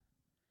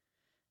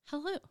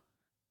Hello,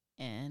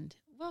 and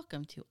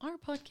welcome to our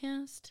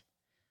podcast,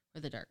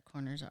 Where the Dark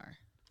Corners Are.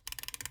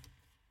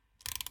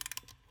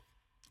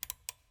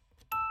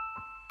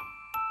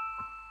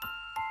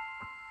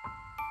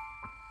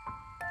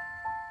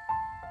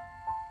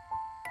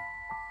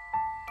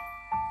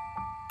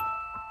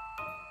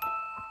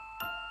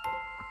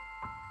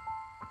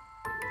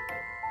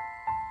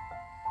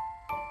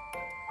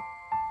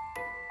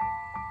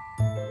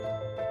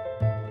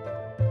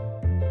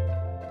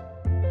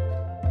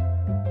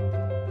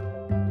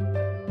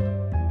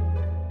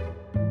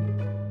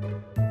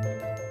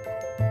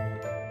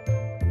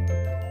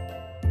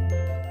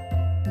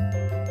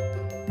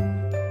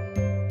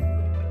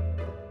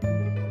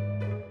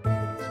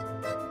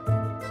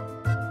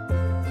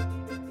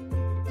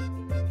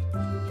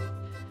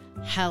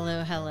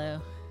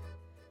 Hello.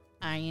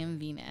 I am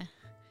Vina,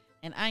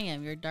 and I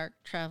am your Dark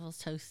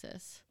Travels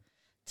hostess.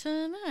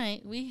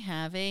 Tonight, we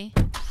have a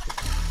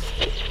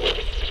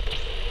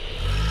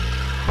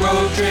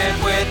road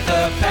trip with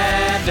the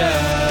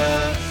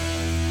panda.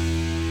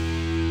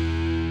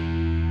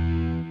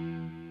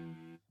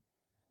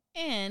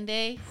 and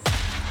a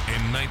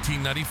In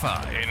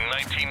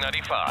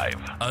 1995,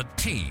 a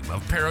team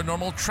of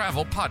paranormal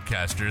travel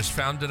podcasters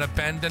found an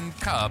abandoned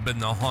cub in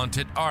the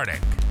haunted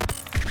Arctic.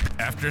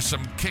 After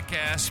some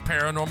kick-ass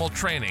paranormal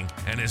training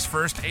and his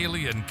first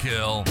alien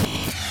kill,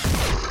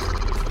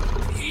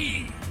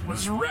 he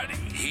was ready.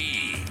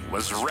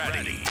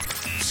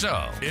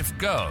 So, if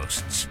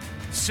ghosts,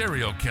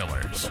 serial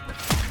killers,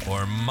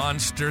 or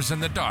monsters in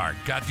the dark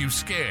got you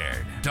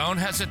scared, don't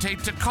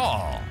hesitate to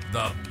call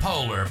the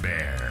Polar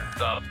Bear.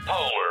 The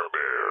Polar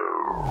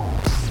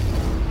Bear.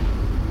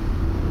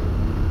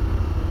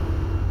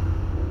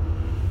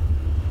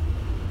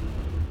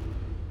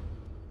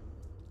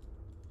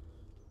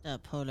 the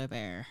Polar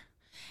Bear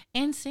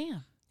and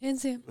Sam.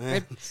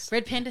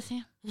 Red Panda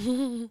Sam.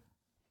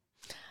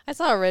 I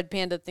saw a red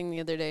panda thing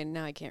the other day, and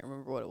now I can't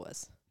remember what it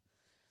was.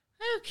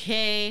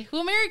 Okay.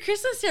 Well, Merry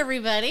Christmas,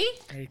 everybody.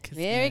 Merry Christmas.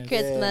 Merry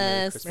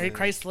Christmas. Merry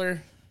Chrysler.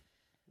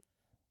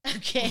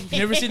 Okay. You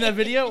never seen that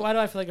video? Why do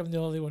I feel like I'm the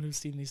only one who's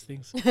seen these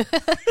things?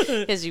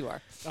 As you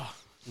are. Oh,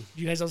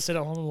 you guys don't sit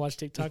at home and watch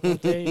TikTok all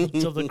day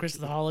until the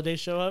Christmas holidays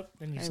show up,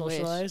 and you I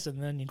socialize,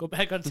 and then you go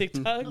back on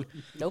TikTok?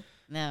 Nope.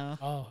 No.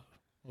 Oh,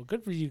 well,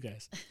 good for you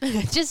guys.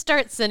 Just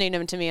start sending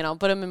them to me, and I'll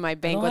put them in my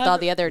bank don't with have all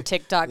it. the other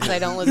TikToks I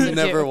don't listen to.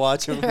 Never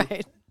watch them.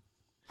 Right.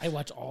 I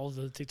watch all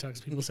the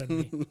TikToks people send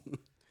me.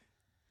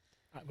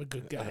 I'm a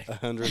good guy.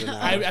 100 an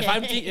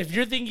hour. If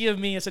you're thinking of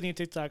me and sending a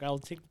TikTok, I'll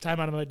take time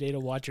out of my day to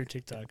watch your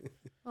TikTok.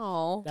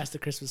 Oh. That's the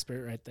Christmas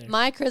spirit right there.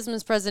 My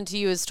Christmas present to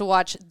you is to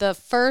watch the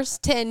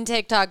first 10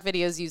 TikTok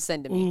videos you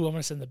send to me. Ooh, I'm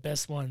gonna send the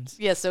best ones.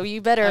 Yeah, so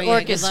you better Good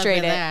luck orchestrate with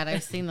it. that.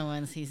 I've seen the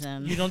ones he's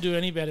in. You don't do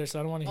any better, so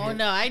I don't want to hear. Oh,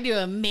 no. I do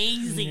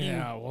amazing.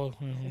 Yeah, well,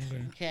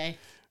 okay. Okay.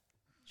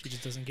 She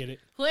just doesn't get it.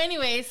 Well,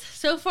 anyways,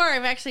 so far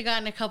I've actually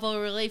gotten a couple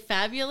of really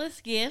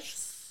fabulous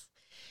gifts.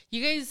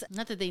 You guys,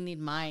 not that they need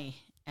my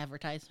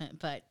advertisement,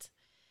 but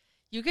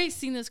you guys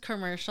seen those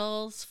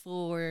commercials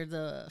for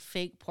the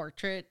fake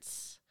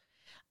portraits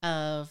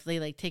of they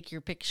like take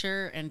your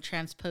picture and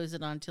transpose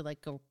it onto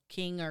like a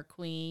king or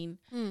queen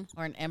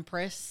or an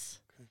empress.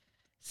 Okay.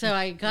 So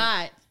I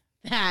got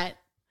that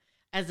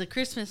as a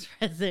Christmas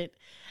present,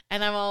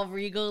 and I'm all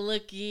regal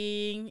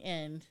looking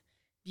and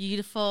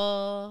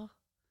beautiful.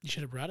 You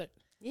should have brought it.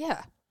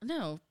 Yeah.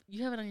 No,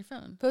 you have it on your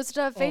phone. Post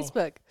it on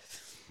Facebook.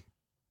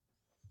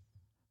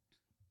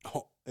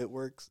 Oh, it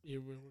works. It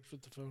works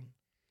with the phone.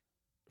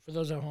 For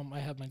those at home, I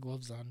have my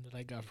gloves on that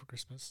I got for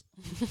Christmas.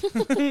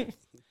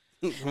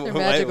 They're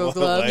magical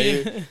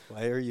gloves.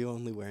 Why are you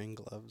only wearing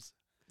gloves?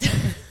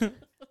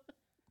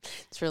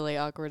 It's really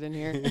awkward in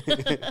here.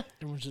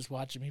 Everyone's just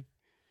watching me.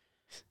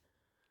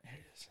 There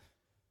it is.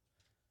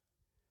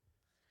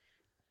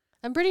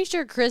 I'm pretty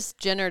sure Kris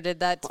Jenner did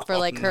that for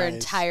like her nice.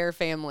 entire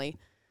family.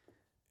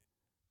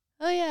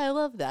 Oh yeah, I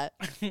love that.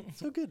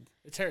 So good.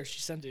 It's her. She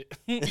sent it.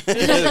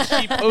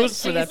 She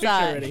posed for that She picture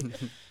saw it. already.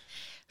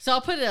 So I'll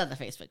put it on the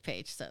Facebook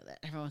page so that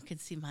everyone can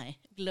see my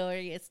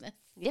gloriousness.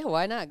 Yeah,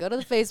 why not? Go to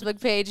the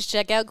Facebook page,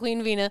 check out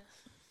Queen Vina.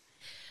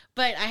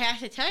 But I have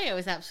to tell you, I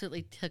was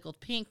absolutely tickled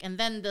pink. And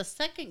then the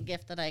second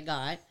gift that I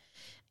got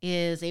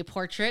is a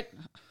portrait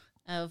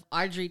of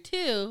Audrey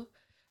 2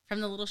 from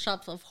the Little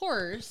Shop of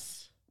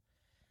Horrors,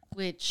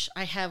 which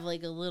I have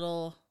like a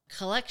little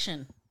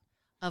collection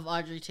of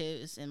Audrey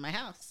 2s in my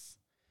house.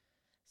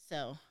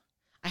 So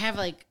I have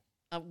like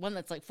one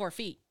that's like 4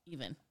 feet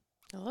even.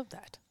 I love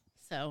that.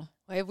 So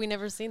Why have we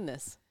never seen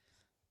this?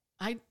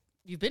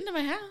 you've been to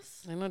my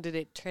house? I don't know. Did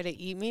it try to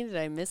eat me? Did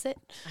I miss it?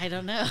 I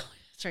don't know.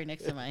 It's right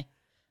next to my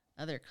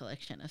other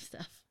collection of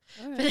stuff.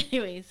 All But right.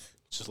 anyways,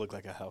 Just look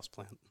like a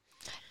houseplant.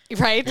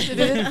 Right?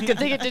 Good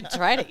thing it didn't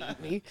try to eat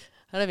me.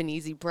 I'd have an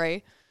easy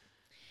prey.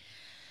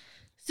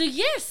 so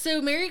yes,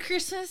 so Merry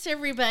Christmas,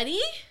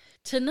 everybody.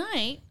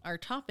 Tonight, our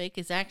topic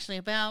is actually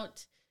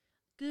about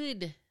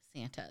good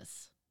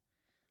Santas.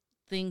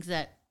 Things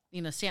that,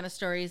 Santa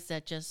stories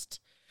that just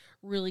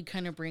really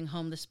kind of bring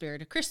home the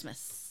spirit of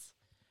Christmas.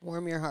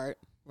 Warm your heart.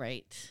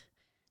 Right.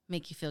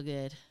 Make you feel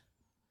good.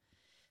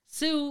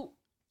 So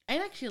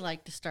I'd actually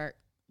like to start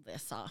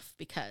this off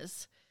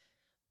because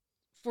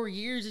for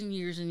years and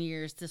years and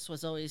years, this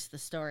was always the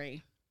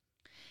story.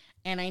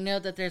 And I know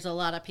that there's a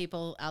lot of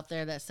people out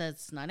there that says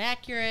it's not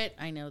accurate.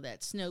 I know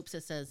that Snopes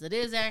that says it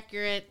is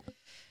accurate.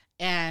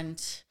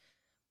 And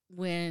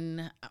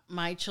when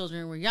my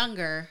children were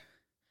younger,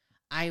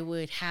 I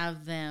would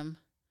have them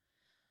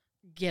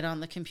get on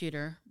the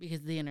computer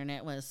because the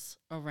internet was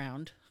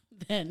around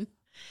then.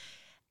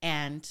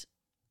 And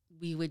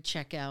we would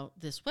check out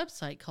this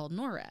website called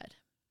NORAD.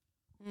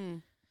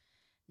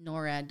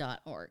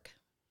 NORAD.org.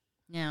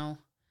 Now,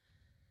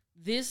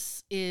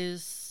 this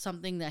is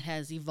something that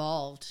has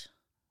evolved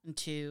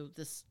into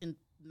this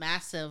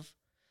massive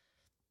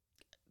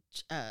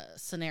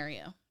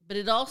scenario. But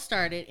it all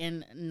started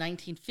in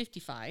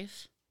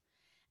 1955,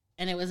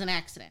 and it was an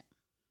accident.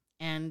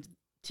 And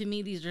to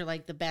me, these are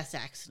like the best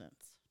accidents.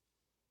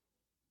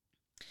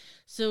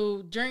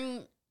 So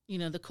during,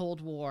 the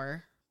Cold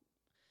War,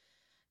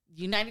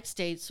 the United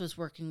States was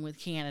working with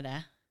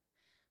Canada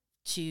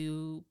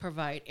to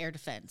provide air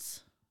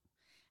defense.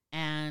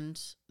 And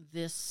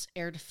this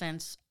air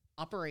defense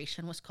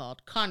operation was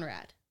called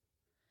CONRAD.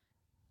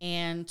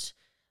 And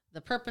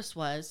the purpose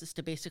is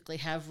to basically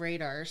have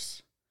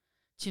radars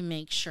to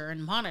make sure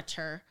and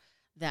monitor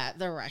that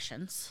the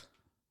Russians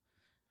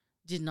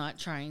did not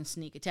try and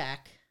sneak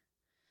attack,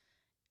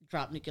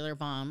 drop nuclear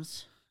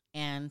bombs.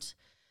 And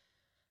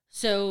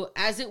so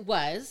as it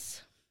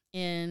was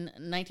in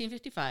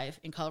 1955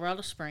 in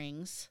Colorado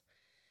Springs,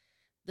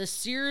 the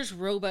Sears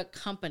Roebuck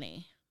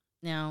Company.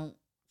 Now,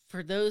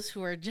 for those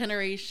who are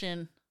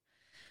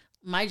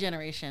my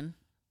generation,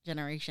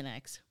 Generation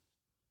X,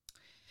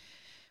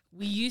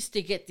 we used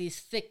to get these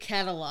thick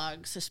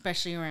catalogs,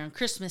 especially around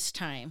Christmas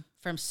time,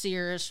 from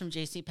Sears, from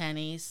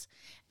JCPenney's.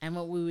 And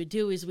what we would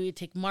do is we would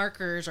take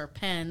markers or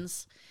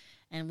pens,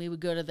 and we would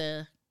go to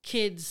the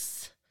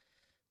kids'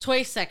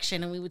 toy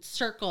section, and we would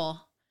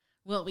circle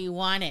what we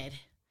wanted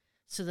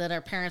so that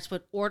our parents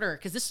would order.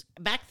 Because this,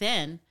 back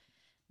then,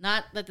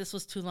 not that this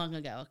was too long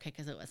ago, okay,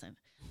 because it wasn't.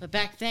 But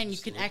back then, you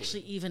could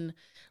actually even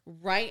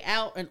write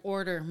out an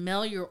order,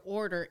 mail your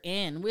order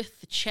in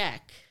with the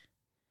check.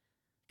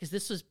 Because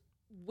this was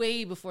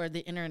way before the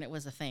internet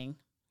was a thing.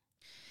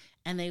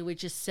 And they would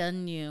just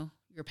send you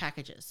your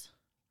packages.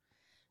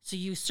 So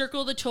you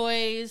circle the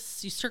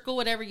toys, you circle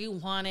whatever you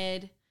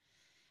wanted,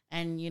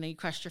 and, you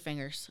crossed your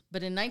fingers.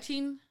 But in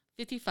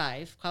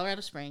 1955,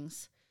 Colorado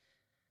Springs,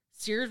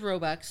 Sears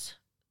Roebucks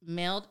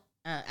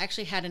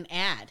actually had an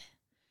ad.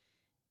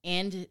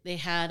 And they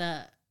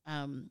had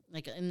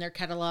in their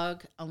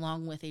catalog,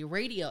 along with a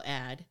radio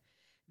ad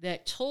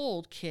that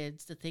told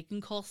kids that they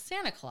can call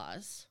Santa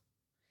Claus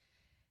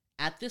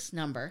at this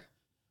number,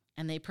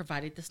 and they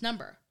provided this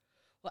number.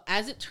 Well,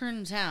 as it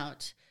turns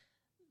out,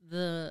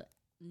 the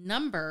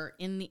number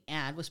in the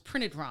ad was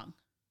printed wrong.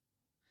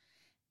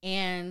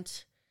 And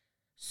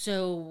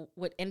so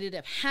what ended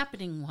up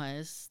happening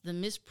was the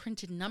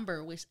misprinted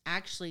number was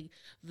actually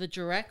the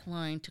direct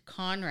line to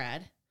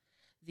CONRAD,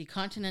 the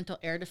Continental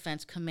Air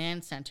Defense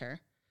Command Center,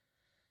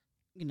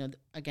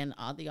 again,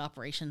 all the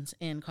operations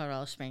in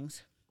Colorado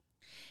Springs.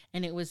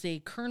 And it was a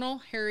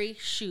Colonel Harry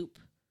Shoup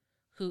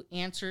who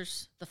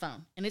answers the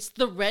phone. And it's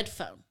the red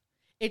phone.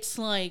 It's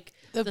like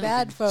The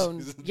bad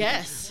phone.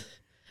 Yes.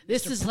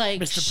 This is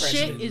like Mr.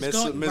 shit President. is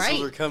going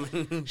Missiles are right.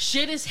 coming.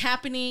 Shit is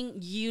happening.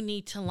 You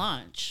need to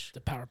launch. The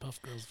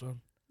Powerpuff Girls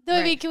phone.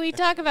 Dobby, Right. can we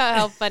talk about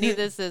how funny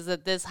this is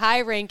that this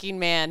high-ranking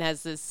man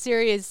has this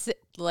serious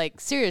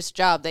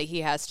job that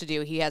he has to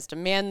do. He has to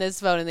man this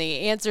phone, and then he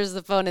answers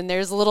the phone, and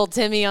there's little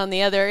Timmy on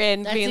the other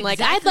end That's being like,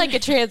 exactly- I'd like a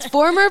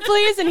transformer,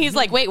 please. And he's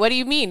like, wait, what do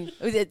you mean?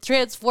 Is it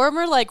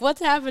transformer? Like,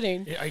 what's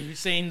happening? Are you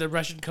saying the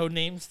Russian code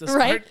names? The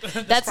Right?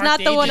 Spark- That's Spark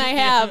not the one I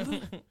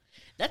agent? have.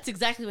 That's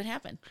exactly what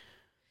happened.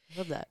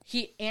 Love that.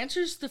 He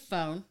answers the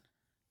phone,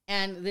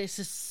 and there's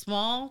this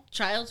small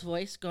child's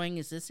voice going,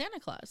 "Is this Santa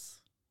Claus?"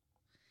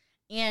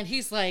 And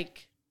he's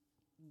like,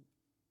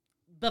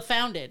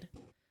 befounded.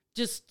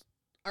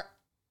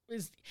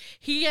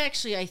 He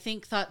actually, I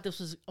think, thought this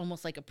was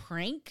almost like a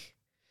prank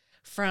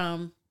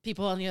from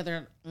people on the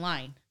other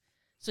line.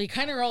 So he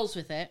kind of rolls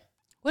with it.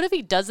 What if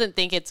he doesn't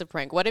think it's a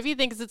prank? What if he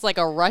thinks it's like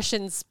a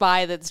Russian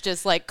spy that's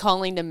just like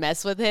calling to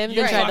mess with him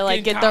You're to try to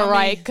like fucking get the Tommy.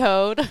 right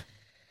code?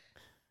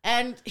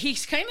 And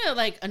he's kind of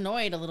like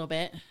annoyed a little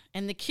bit.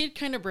 And the kid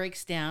kind of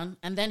breaks down.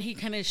 And then he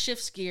kind of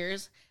shifts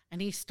gears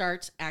and he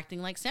starts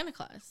acting like Santa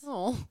Claus.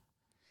 Oh,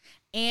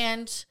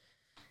 And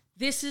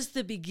this is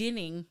the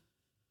beginning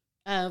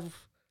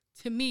of,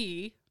 to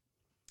me,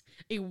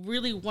 a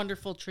really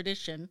wonderful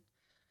tradition.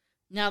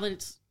 Now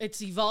that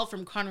it's evolved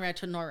from Conrad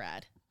to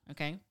NORAD,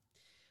 okay?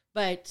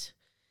 But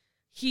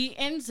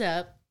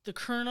the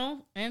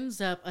colonel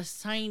ends up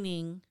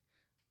assigning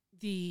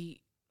the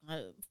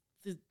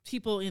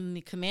people in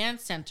the command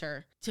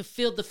center to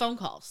field the phone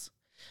calls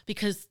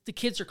because the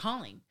kids are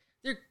calling.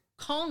 They're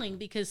calling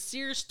because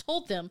Sears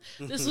told them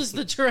this was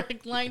the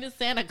direct line to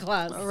Santa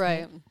Claus.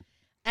 right.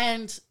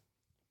 And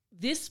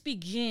this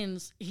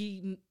begins,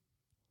 we're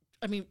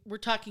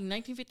talking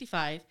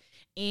 1955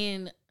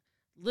 in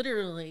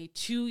literally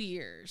 2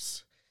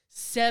 years,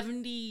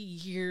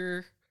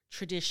 70-year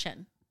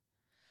tradition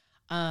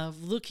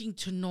of looking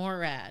to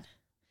NORAD.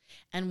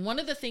 And one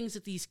of the things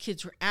that these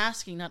kids were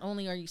asking, not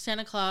only are you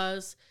Santa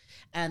Claus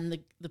and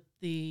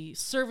the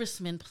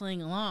servicemen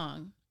playing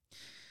along,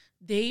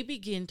 they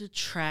begin to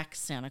track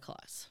Santa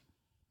Claus.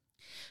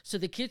 So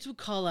the kids would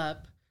call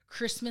up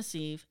Christmas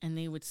Eve and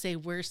they would say,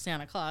 where's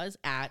Santa Claus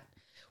at?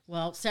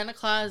 Well, Santa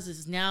Claus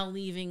is now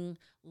leaving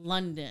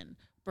London,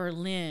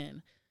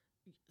 Berlin,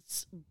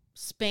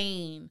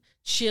 Spain,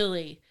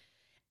 Chile.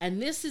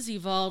 And this has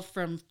evolved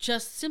from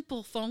just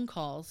simple phone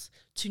calls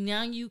to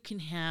now you can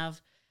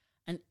have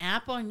an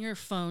app on your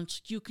phone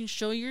so you can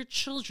show your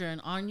children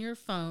on your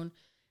phone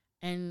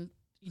and,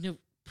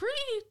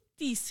 pretty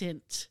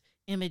decent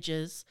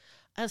images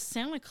of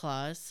Santa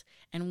Claus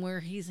and where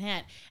he's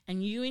at.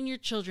 And you and your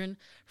children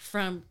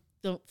from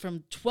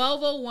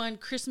 12:01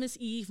 Christmas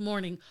Eve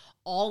morning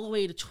all the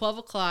way to 12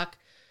 o'clock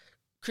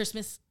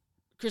Christmas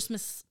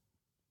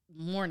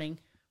morning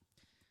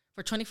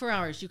for 24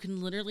 hours, you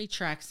can literally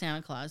track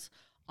Santa Claus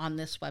on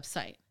this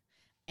website.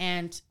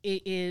 And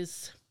it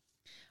is...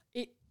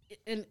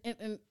 And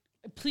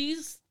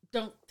please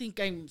don't think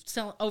I'm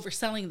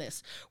overselling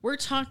this. We're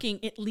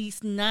talking at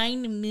least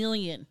 9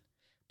 million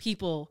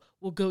people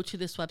will go to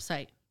this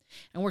website.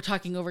 And we're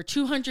talking over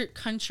 200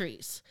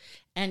 countries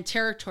and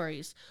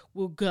territories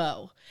will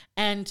go.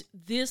 And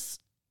this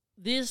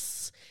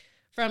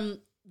from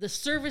the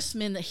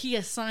servicemen that he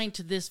assigned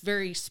to this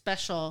very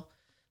special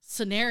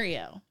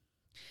scenario,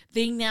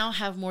 they now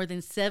have more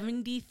than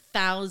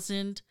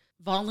 70,000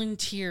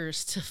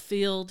 volunteers to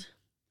field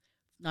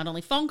not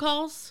only phone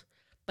calls,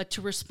 but to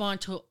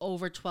respond to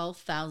over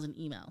 12,000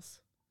 emails.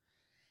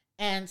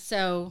 And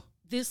so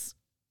this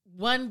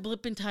one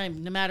blip in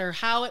time, no matter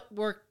how it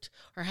worked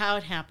or how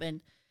it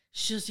happened,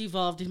 just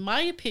evolved, in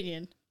my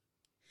opinion,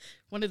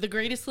 one of the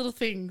greatest little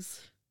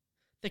things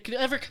that could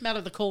ever come out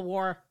of the Cold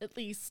War, at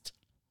least,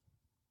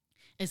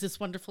 is this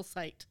wonderful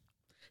site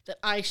that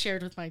I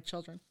shared with my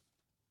children.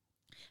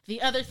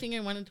 The other thing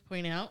I wanted to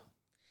point out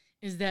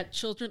is that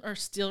children are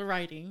still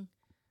writing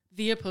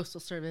via Postal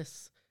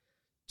Service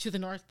to the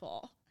North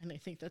Pole, and I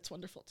think that's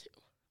wonderful too.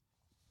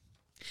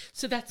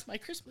 So that's my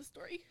Christmas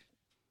story.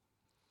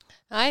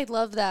 I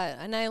love that,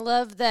 and I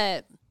love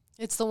that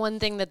it's the one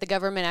thing that the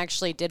government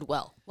actually did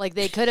well. Like,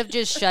 they could have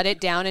just shut it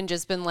down and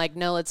just been like,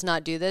 no, let's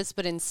not do this,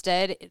 but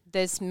instead,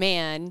 this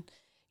man,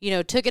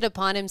 took it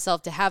upon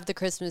himself to have the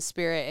Christmas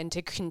spirit and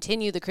to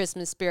continue the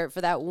Christmas spirit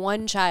for that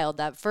one child,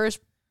 that first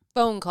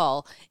phone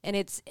call, and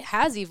it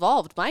has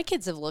evolved. My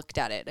kids have looked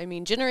at it. I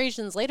mean,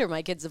 generations later,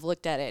 my kids have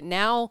looked at it.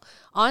 Now,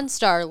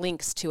 OnStar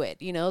links to it.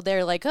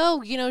 They're like,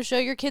 oh, show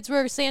your kids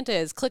where Santa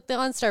is. Click the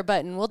OnStar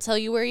button. We'll tell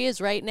you where he is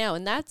right now.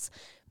 And that's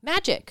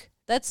magic.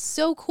 That's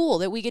so cool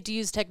that we get to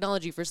use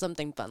technology for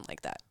something fun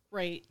like that.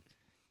 Right.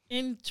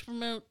 And to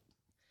promote,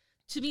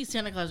 to me,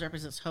 Santa Claus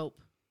represents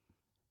hope.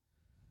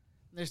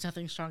 There's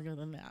nothing stronger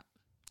than that.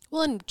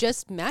 Well, and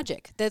just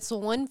magic. That's the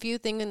one few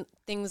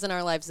things in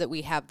our lives that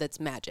we have that's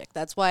magic.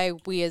 That's why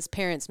we as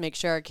parents make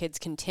sure our kids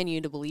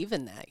continue to believe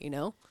in that,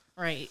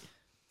 Right.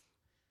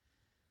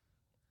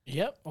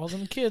 Yep, all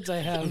them kids I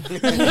have.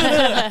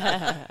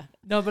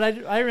 No,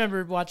 but I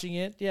remember watching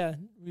it. Yeah,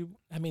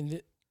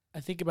 I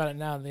think about it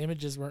now. The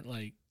images weren't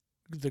like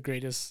the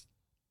greatest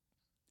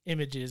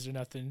images or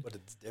nothing. But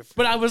it's different.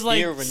 But I was like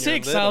Here when you're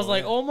 6. I little, was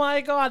like, yeah. oh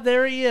my God,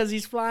 there he is.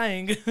 He's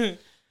flying.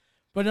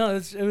 But no,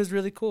 it was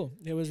really cool.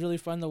 It was really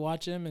fun to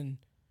watch him. And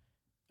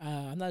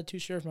I'm not too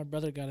sure if my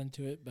brother got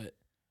into it, but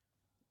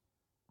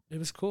it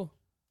was cool.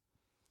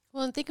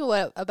 Well, and think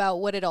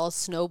about what it all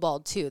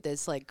snowballed to,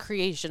 this like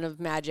creation of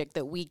magic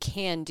that we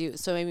can do.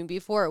 So,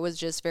 before it was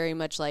just very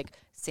much like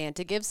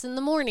Santa gifts in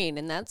the morning,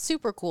 and that's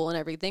super cool and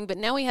everything. But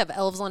now we have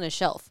elves on a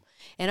shelf.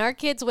 And our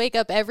kids wake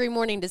up every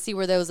morning to see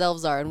where those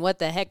elves are and what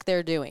the heck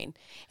they're doing.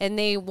 And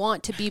they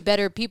want to be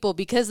better people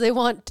because they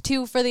want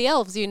to for the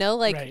elves,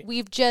 Right.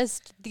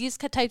 These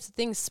types of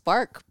things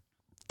spark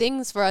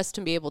things for us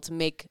to be able to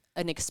make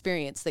an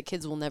experience that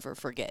kids will never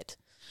forget.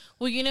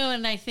 Well,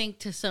 and I think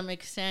to some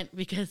extent,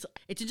 because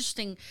it's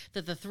interesting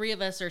that the three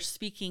of us are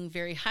speaking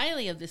very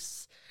highly of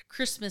this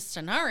Christmas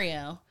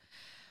scenario,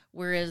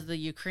 whereas the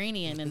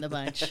Ukrainian in the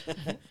bunch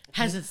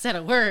hasn't said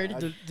a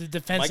word. The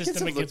defense My kids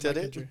system have against looked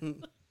my at it. country.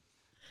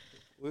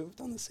 We've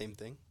done the same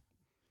thing.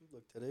 We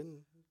looked at it, and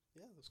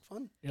yeah, it was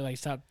fun. You're like,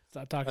 stop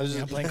talking I to was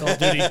me. I'm just- playing Call of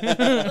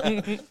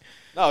Duty.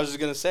 No, I was just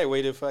gonna say,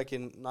 wait if I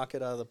can knock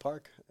it out of the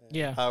park.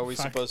 Yeah, How are we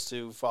fuck. supposed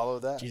to follow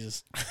that?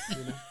 Jesus.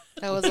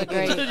 That was a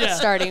great Yeah.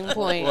 starting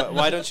point.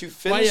 Why don't you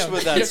finish yeah.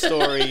 with that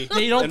story,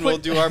 You don't and we'll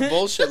put- do our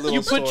bullshit little You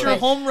put story. your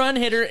home run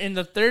hitter in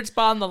the third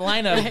spot in the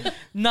lineup,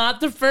 not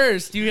the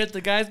first. You hit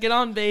the guys get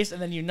on base,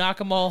 and then you knock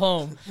them all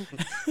home.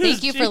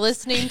 Thank you for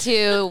listening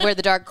to Where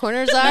the Dark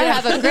Corners Are.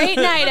 Have a great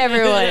night,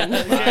 everyone.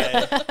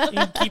 Right. You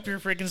can keep your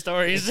freaking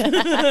stories.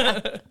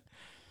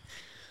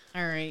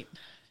 All right.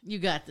 You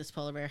got this,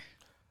 Polar Bear.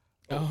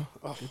 Oh,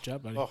 good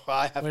job, buddy. Oh,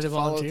 I have Way to to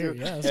follow volunteer.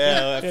 through. Yeah, that's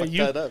Yeah, I good. fucked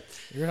Yeah, that up.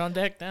 You're on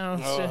deck now.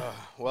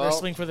 Well,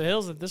 Wrestling for the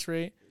hills at this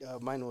rate.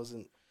 mine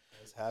wasn't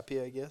as happy,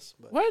 I guess.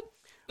 But What?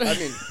 I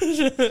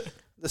mean,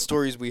 the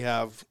stories we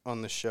have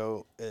on the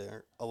show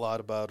are a lot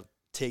about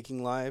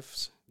taking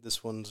lives.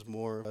 This one's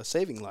more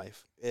saving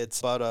life. It's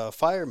about a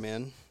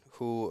fireman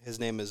who, his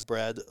name is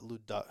Brad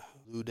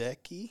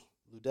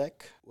Ludek.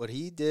 What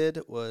he did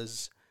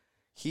was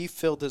he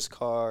filled his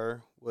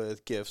car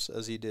with gifts,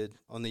 as he did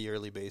on the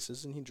yearly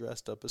basis, and he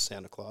dressed up as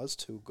Santa Claus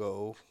to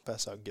go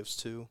pass out gifts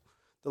to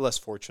the less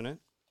fortunate.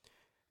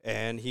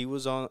 And he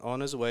was on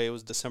his way. It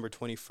was December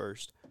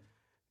 21st.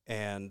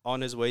 And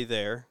on his way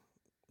there,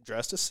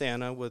 dressed as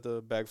Santa with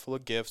a bag full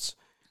of gifts,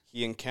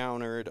 he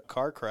encountered a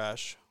car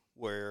crash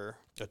where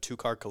a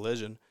two-car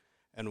collision,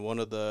 and one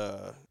of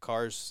the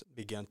cars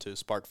began to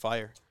spark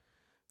fire.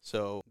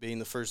 So being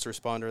the first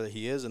responder that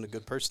he is and a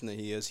good person that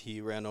he is,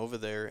 he ran over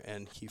there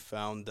and he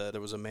found that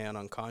there was a man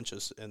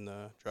unconscious in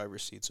the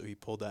driver's seat. So he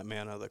pulled that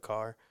man out of the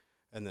car,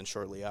 and then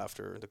shortly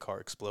after, the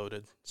car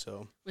exploded.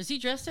 So Was he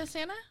dressed as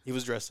Santa? he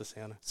was dressed as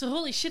Santa. So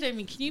holy shit! I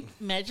mean, can you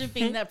imagine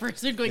being that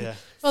person going? Yeah.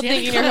 Well, Santa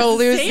thinking you're Claus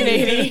is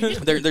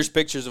hallucinating. There's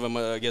pictures of him.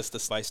 I guess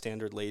the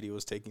bystander lady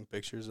was taking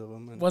pictures of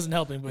him. And Wasn't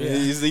helping, but yeah.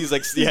 he's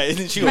like, yeah,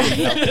 she wasn't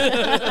helping.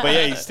 But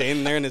yeah, he's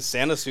standing there in his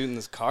Santa suit and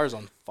his car's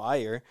on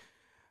fire.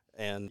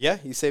 And yeah,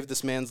 he saved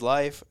this man's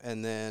life.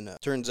 And then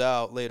turns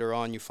out later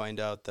on, you find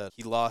out that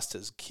he lost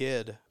his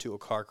kid to a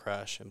car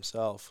crash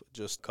himself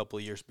just a couple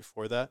of years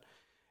before that.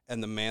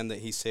 And the man that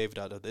he saved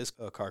out of this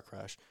car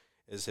crash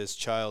is his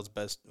child's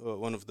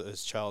one of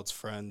his child's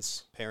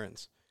friends'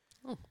 parents.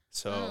 Oh.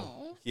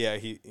 So yeah,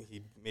 he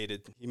made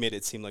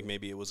it seem like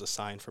maybe it was a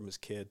sign from his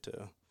kid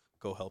to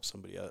go help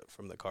somebody out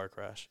from the car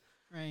crash.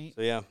 Right.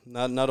 So yeah,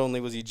 not only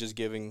was he just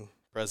giving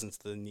presents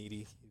to the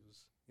needy, he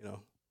was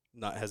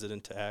not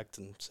hesitant to act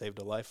and saved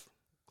a life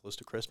close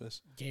to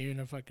Christmas. Yeah, you're in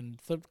a fucking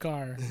flipped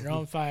car. You're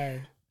on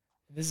fire.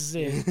 This is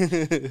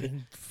it.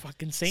 And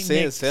fucking Saint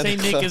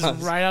Nick is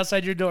right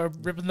outside your door,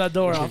 ripping that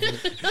door off.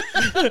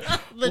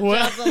 The What?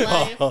 job's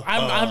alive.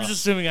 I'm just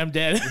assuming I'm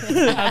dead.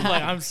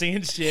 I'm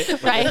seeing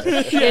shit. Right?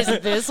 Is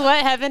this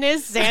what heaven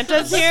is?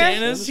 Santa's here?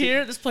 Santa's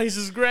here. This place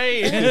is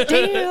great.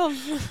 Damn.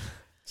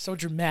 So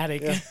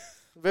dramatic. Yeah.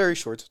 Very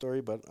short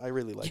story, but I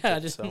really liked Yeah,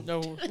 it. just So.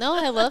 no. No,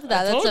 I love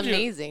that. That's Told you.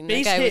 amazing.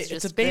 Base that guy hit. was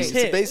just It's a base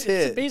great. hit. It's a base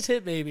hit. It's a base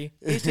hit, baby.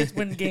 Base hits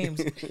win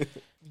games.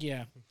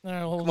 Yeah.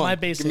 Come My on,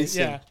 base give me hit.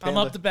 some, Yeah. I'm Panda.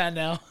 up to bat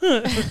now.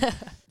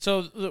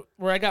 So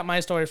where I got my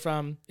story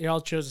from, they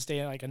all chose to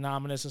stay like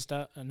anonymous and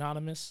stuff.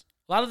 Anonymous.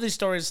 A lot of these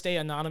stories stay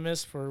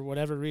anonymous for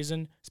whatever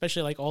reason,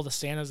 especially like all the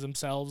Santas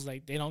themselves.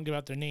 Like they don't give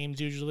out their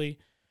names usually,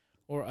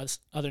 or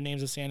other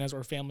names of Santas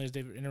or families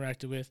they've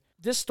interacted with.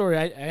 This story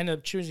I ended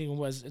up choosing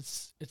was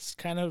it's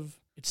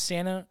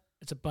Santa.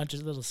 It's a bunch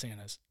of little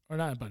Santas, or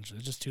not a bunch.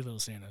 It's just two little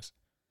Santas.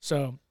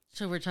 So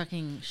So we're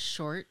talking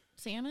short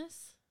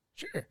Santas,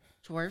 sure,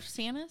 dwarf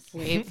Santas.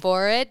 Wait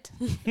for it.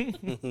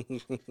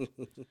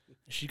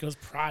 she goes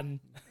prodding.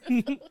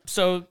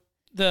 So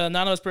the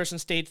anonymous person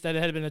states that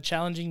it had been a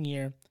challenging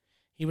year.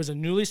 He was a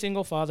newly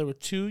single father with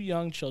 2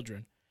 young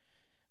children.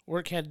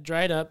 Work had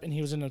dried up, and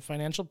he was in a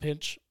financial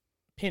pinch,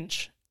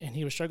 and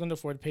he was struggling to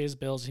afford to pay his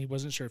bills, and he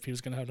wasn't sure if he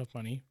was going to have enough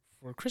money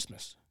for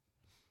Christmas.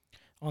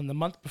 On the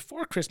month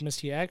before Christmas,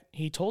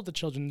 he told the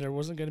children there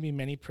wasn't going to be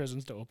many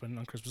presents to open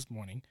on Christmas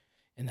morning,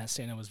 and that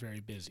Santa was very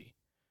busy.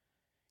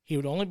 He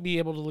would only be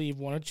able to leave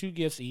 1 or 2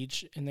 gifts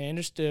each, and they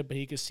understood, but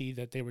he could see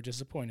that they were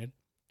disappointed.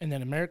 And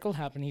then a miracle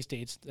happened. He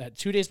states that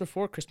 2 days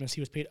before Christmas,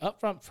 he was paid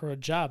upfront for a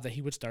job that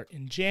he would start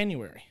in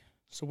January.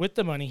 So with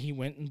the money, he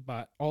went and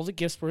bought all the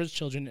gifts for his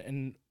children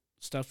and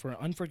stuff for an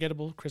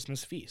unforgettable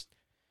Christmas feast.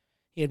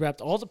 He had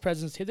wrapped all the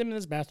presents, hid them in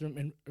his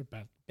bedroom,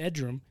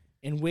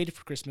 and waited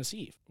for Christmas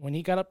Eve. When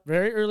he got up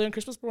very early on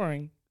Christmas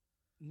morning,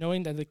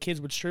 knowing that the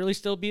kids would surely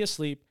still be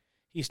asleep,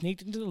 he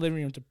sneaked into the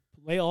living room to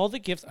lay all the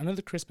gifts under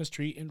the Christmas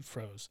tree and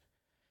froze.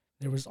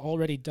 There was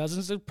already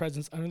dozens of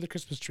presents under the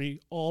Christmas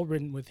tree, all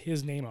written with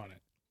his name on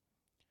it.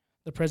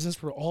 The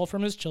presents were all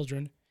from his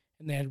children,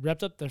 and they had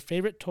wrapped up their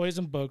favorite toys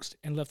and books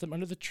and left them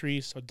under the tree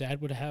so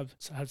Dad would have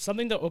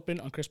something to open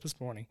on Christmas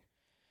morning.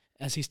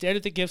 As he stared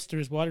at the gifts through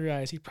his watery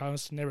eyes, he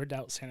promised to never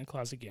doubt Santa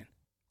Claus again.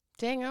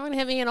 Dang, that one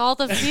hit me in all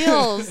the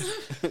feels.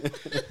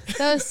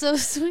 That was so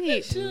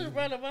sweet. Should have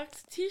brought a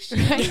box of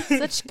tissues. Right?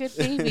 Such good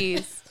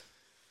babies.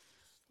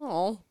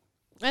 Oh,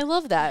 I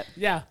love that.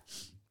 Yeah.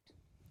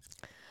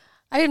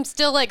 I am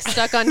still like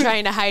stuck on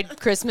trying to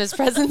hide Christmas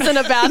presents in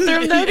a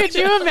bathroom though. Could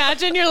you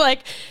imagine? You're like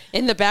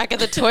in the back of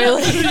the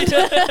toilet.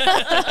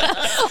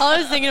 All I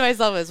was thinking to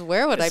myself is,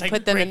 where would It's I like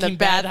put them in the Breaking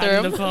Bad hiding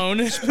bathroom? the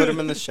phone. Put them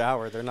in the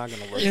shower. They're not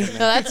going to look. In No, there.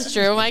 that's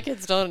true. My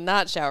kids don't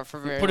not shower for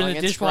very Put it long.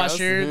 in the It's gross.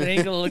 dishwasher. They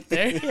ain't gonna look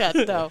there. Yeah,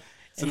 no.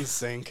 It's in the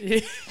sink.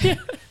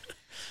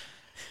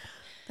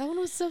 That one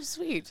was so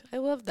sweet. I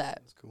love that.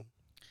 That's cool.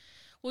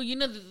 Well, you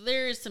know,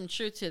 there is some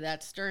truth to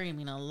that story. I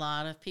mean, a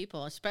lot of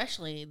people,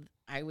 especially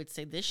I would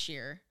say this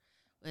year,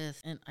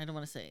 and I don't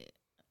want to say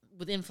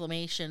with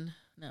inflammation.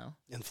 No,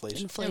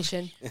 Inflation.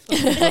 Inflation.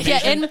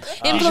 Yeah,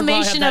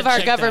 inflammation of our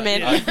checked out,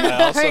 government. yeah.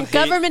 I also Our hate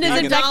government is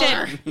being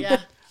infected.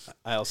 yeah.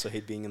 I also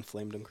hate being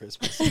inflamed on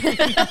Christmas.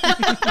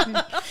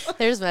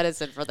 There's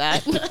medicine for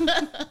that.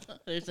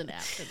 There's an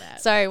app for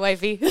that. Sorry,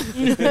 wifey.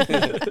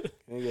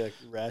 Can I get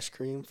rash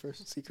cream for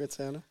Secret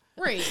Santa?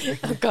 Right.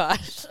 Oh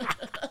gosh.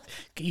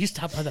 Can you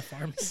stop by the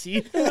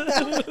pharmacy? But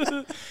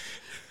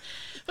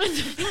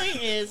the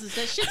point is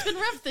that shit's been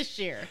rough this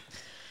year.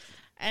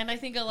 And I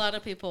think a lot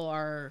of people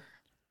are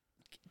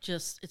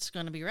just, it's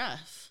going to be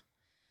rough.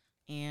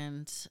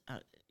 And,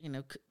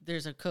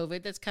 there's a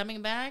COVID that's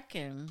coming back,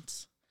 and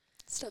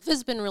Stuff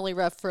has been really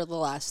rough for the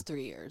last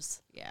 3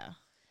 years. yeah.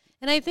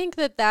 And I think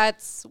that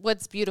that's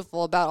what's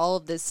beautiful about all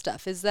of this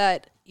stuff is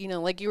that,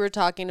 like you were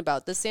talking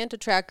about, the Santa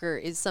Tracker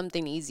is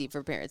something easy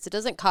for parents. It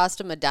doesn't cost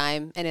them a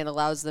dime, and it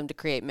allows them to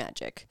create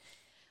magic.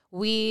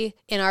 We,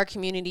 in our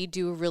community,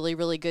 do a really,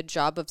 really good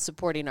job of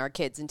supporting our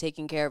kids and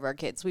taking care of our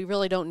kids. We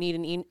really don't need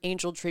an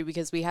angel tree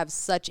because we have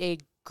such a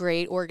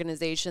great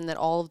organization that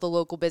all of the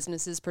local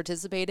businesses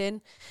participate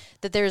in,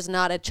 that there's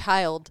not a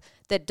child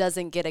that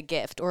doesn't get a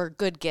gift or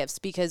good gifts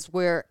because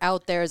we're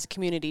out there as a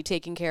community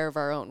taking care of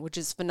our own, which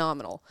is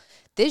phenomenal.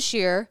 This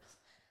year,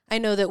 I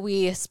know that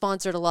we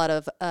sponsored a lot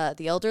of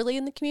the elderly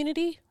in the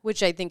community,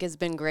 which I think has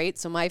been great.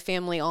 So my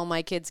family, all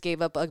my kids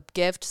gave up a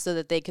gift so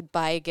that they could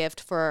buy a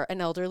gift for an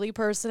elderly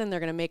person, and they're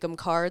going to make them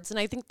cards. And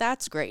I think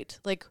that's great.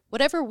 Like,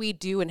 whatever we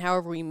do and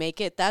however we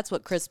make it, that's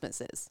what Christmas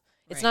is.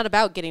 It's Right. not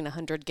about getting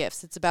 100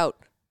 gifts. It's about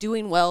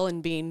doing well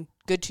and being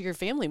good to your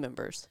family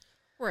members.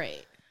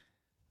 Right.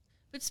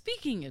 But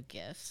speaking of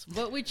gifts,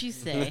 what would you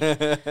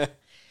say?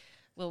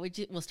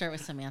 We'll start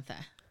with Samantha.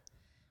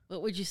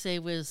 What would you say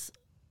was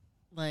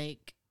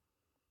like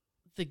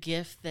the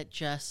gift that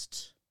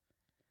just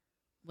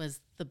was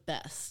the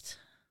best?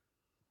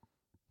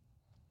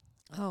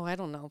 Oh, I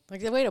don't know.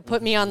 Like, the way to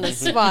put me on the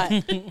spot.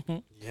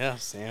 Yeah,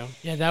 Sam.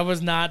 Yeah, that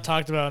was not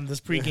talked about in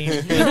this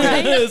pregame.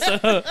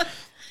 Right?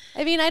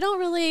 I mean, I don't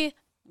really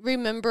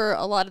remember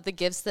a lot of the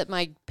gifts that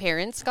my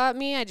parents got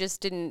me. I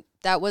just didn't,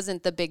 that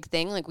wasn't the big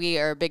thing. Like, we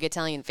are a big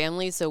Italian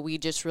family, so we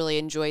just really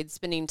enjoyed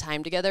spending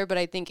time together. But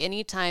I think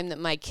any time that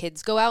my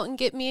kids go out and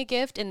get me a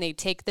gift and they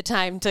take the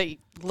time to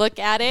look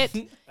at it,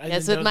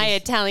 yes, with my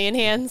Italian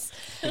hands,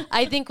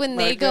 I think when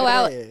they go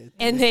out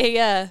and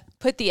they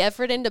put the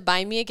effort in to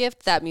buy me a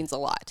gift, that means a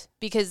lot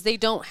because they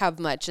don't have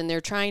much and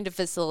they're trying to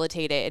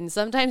facilitate it. And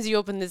sometimes you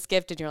open this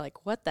gift and you're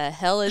like, what the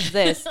hell is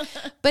this?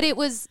 But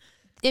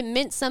it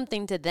meant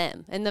something to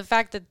them. And the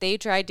fact that they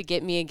tried to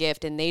get me a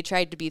gift and they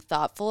tried to be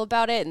thoughtful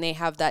about it and they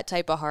have that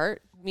type of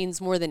heart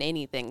means more than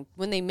anything.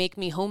 When they make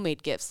me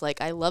homemade gifts, like,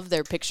 I love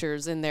their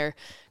pictures and their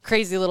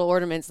crazy little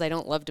ornaments I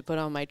don't love to put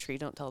on my tree.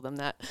 Don't tell them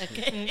that.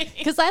 Okay.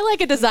 Because I like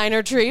a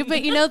designer tree,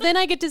 but then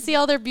I get to see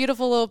all their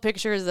beautiful little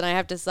pictures and I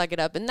have to suck it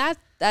up. And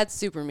that's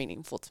super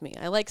meaningful to me.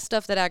 I like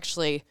stuff that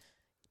actually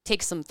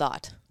takes some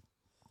thought.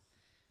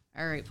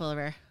 All right, Polar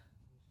Bear.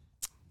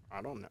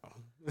 I don't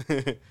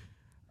know.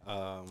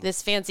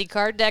 This fancy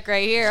card deck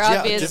right here, Yeah,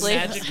 obviously.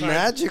 just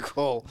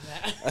magical.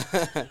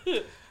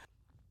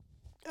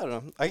 I don't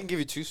know. I can give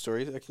you two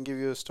stories. I can give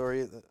you a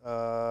story.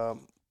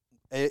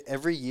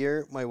 Every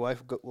year, my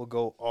wife will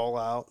go all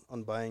out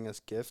on buying us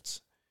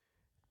gifts,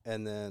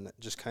 and then it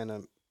just kind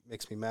of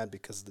makes me mad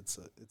because it's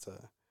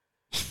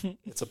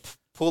a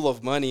pool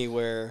of money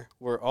where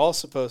we're all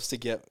supposed to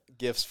get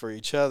gifts for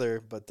each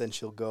other, but then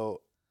she'll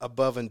go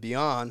above and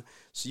beyond.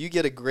 So you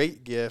get a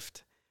great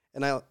gift,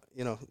 and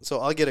so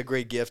I'll get a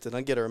great gift, and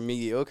I'll get her a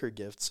mediocre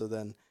gift. So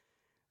then,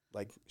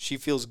 like, she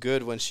feels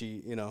good when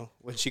she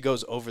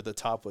goes over the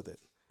top with it.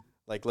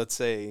 Like, let's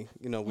say,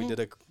 we did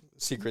a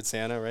Secret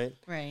Santa, right?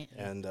 Right.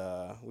 And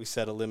we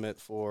set a limit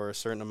for a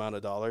certain amount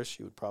of dollars.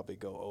 She would probably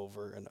go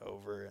over and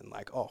over and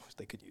like, oh,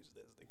 they could use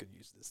this, they could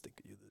use this, they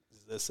could use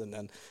this. And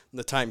then when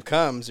the time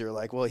comes, you're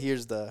like, well,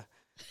 here's the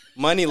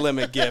money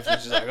limit gift. And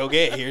she's like,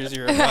 okay, here's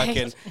your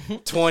fucking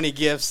 20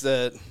 gifts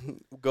that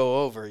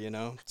go over,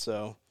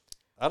 So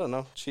I don't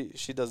know.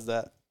 She does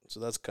that. So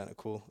that's kind of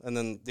cool. And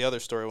then the other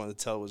story I wanted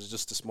to tell was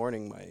just this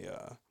morning,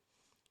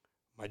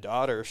 my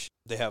daughter,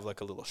 they have like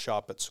a little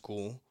shop at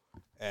school,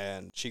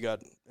 and she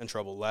got in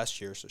trouble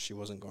last year, so she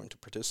wasn't going to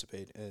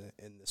participate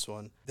in this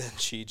one. Then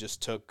she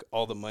just took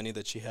all the money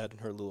that she had in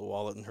her little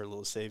wallet and her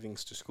little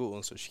savings to school,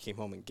 and so she came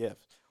home with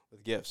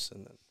gifts,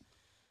 and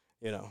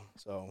then,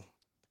 so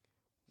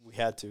we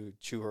had to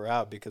chew her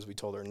out because we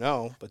told her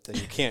no, but then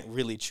you can't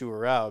really chew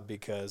her out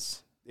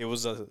because it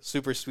was a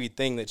super sweet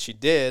thing that she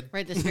did.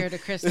 Right, the spirit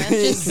of Christmas.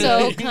 Just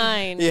so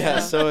kind. Yeah,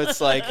 so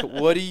it's like,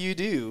 what do you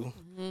do?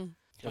 Mm-hmm.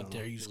 How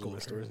dare you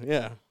scold her?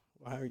 Yeah.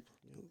 Why are you,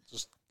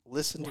 just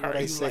listen to Why what are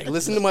I you say. like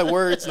Listen to my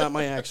words, not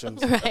my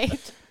actions.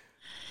 Right.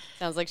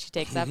 Sounds like she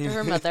takes after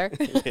her mother.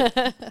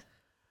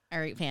 All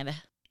right, Panda.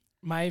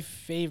 My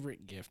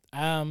favorite gift.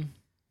 I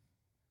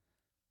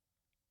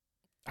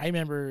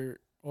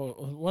remember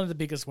one of the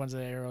biggest ones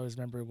that I always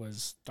remember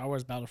was Star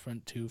Wars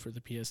Battlefront 2 for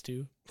the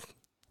PS2.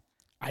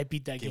 I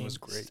beat that game was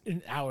great.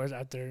 in hours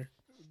out there.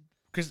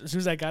 Because as soon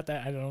as I got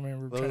that, I don't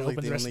remember Those trying are to like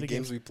open the the rest only of the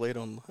games games. we played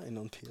online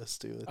on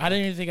PS2. I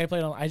didn't even think I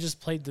played on. I just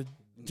played the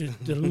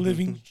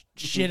living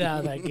shit out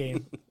of that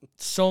game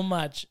so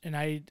much, and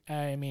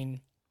I mean,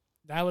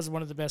 that was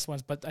one of the best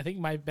ones. But I think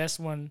my best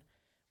one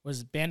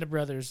was Band of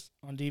Brothers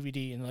on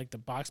DVD and like the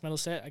box metal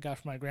set I got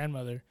from my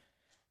grandmother,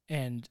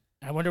 and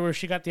I wonder where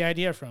she got the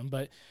idea from.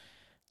 But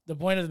the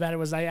point of the matter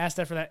was I asked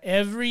that for that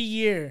every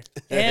year.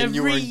 And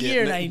you Every weren't getting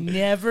year, and it. I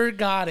never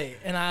got it.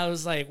 And I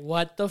was like,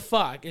 what the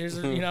fuck? There's,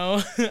 you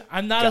know,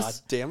 I'm not God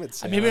damn it,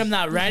 Santa. maybe I'm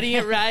not writing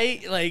it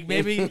right. Like,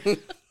 maybe...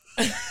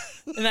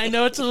 And I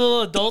know it's a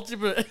little adult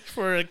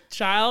for a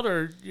child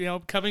or, you know,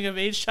 coming of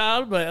age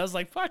child, but I was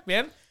like, fuck,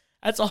 man,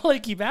 that's all I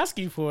keep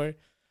asking for.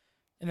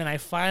 And then I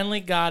finally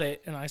got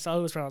it, and I saw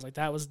who was from. I was like,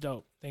 that was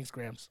dope. Thanks,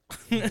 Grams.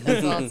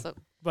 That's awesome.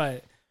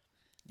 But,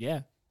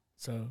 yeah,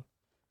 so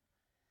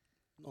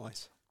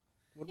Nice.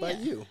 What about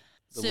Yeah. you?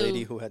 The So-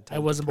 lady who had time I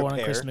wasn't to born on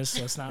prepare. Christmas,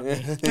 so it's not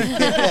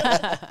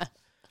me.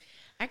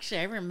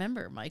 Actually, I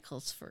remember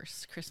Michael's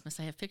first Christmas.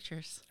 I have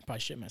pictures. Probably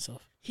shit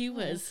myself. He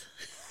was.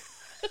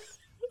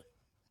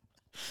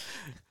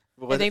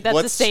 What- I think that's a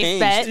what's safe changed?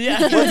 bet.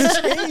 Yeah.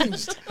 What's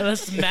changed?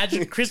 That's the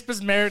magic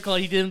Christmas miracle.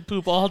 He didn't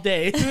poop all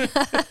day.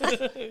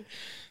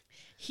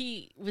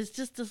 He was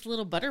just this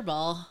little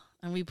butterball,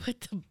 and we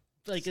put the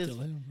like this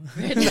Still am.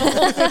 red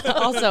bow,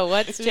 Also,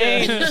 what's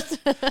changed?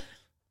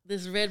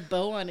 this red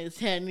bow on his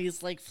head, and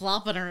he's like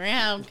flopping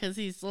around because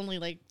he's only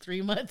like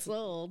 3 months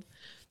old.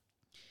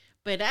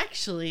 But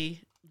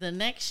actually, the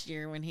next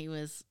year when he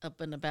was up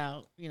and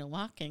about, you know,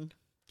 walking,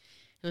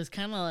 it was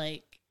kind of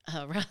like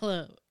a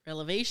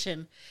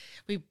relevation.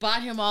 We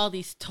bought him all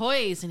these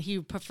toys, and he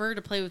preferred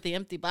to play with the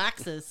empty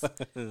boxes.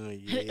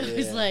 It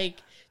was Yeah. like,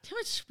 how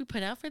much should we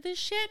put out for this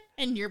shit?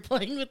 And you're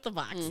playing with the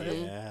boxes.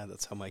 Yeah,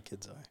 that's how my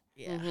kids are.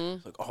 Yeah.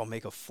 It's like, oh, I'll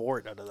make a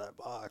fort out of that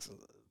box.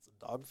 It's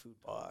a dog food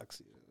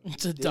box.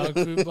 It's a dog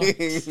food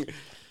box.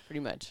 Pretty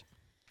much.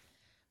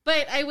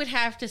 But I would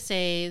have to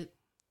say,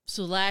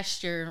 so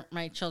last year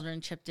my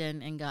children chipped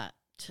in and got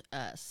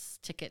us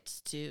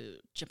tickets to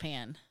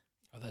Japan.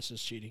 Oh, that's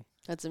just cheating.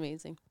 That's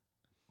amazing.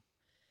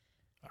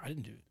 I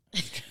didn't do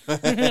it.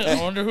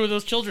 I wonder who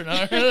those children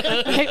are.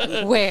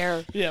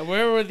 Where? Yeah,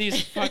 where were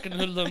these fucking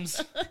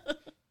hoodlums?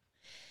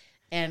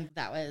 And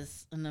that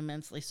was an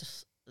immensely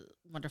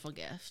wonderful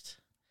gift.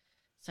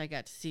 So I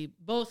got to see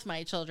both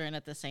my children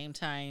at the same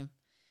time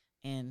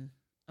in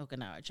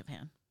Okinawa,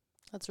 Japan.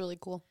 That's really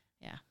cool.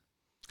 Yeah.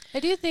 I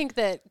do think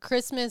that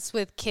Christmas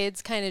with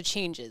kids kind of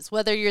changes.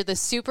 Whether you're the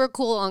super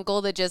cool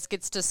uncle that just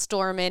gets to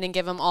storm in and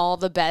give them all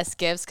the best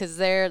gifts, because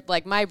they're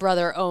like, my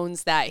brother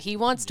owns that. He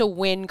wants to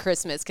win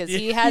Christmas because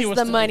he Yeah, has he wants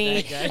the to be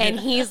money, that guy. and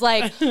he's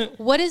like,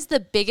 what is the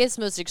biggest,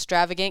 most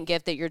extravagant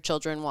gift that your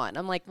children want?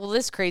 I'm like, well,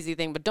 this crazy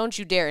thing, but don't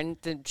you dare. And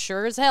then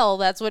sure as hell,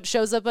 that's what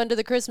shows up under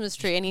the Christmas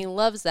tree, and he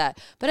loves that.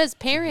 But as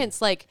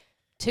parents, like,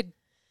 to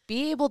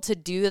be able to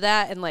do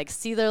that and like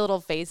see their little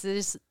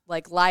faces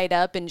like light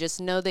up and just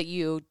know that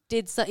you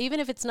did so, even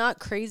if it's not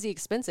crazy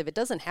expensive, it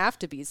doesn't have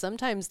to be.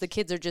 Sometimes the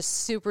kids are just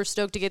super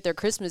stoked to get their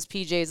Christmas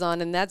PJs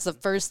on, and that's the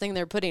first thing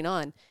they're putting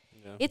on.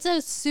 It's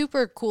a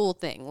super cool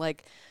thing.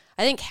 Like,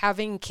 I think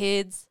having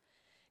kids,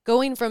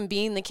 going from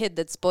being the kid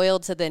that's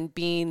spoiled to then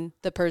being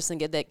the person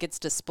that gets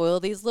to spoil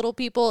these little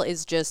people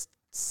is just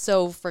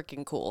so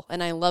freaking cool.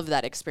 And I love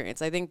that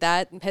experience. I think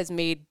that has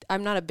made,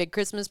 I'm not a big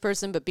Christmas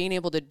person, but being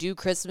able to do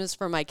Christmas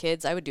for my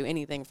kids, I would do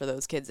anything for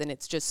those kids. And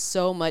it's just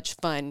so much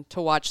fun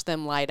to watch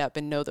them light up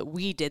and know that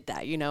we did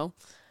that, you know?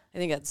 I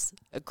think that's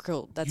a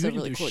cool, that's You a didn't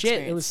really do cool shit.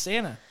 experience. It was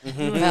Santa.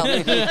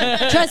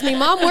 Well, trust me,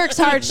 mom works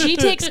hard. She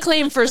takes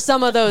claim for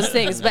some of those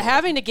things, but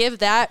having to give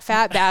that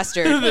fat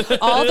bastard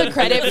all the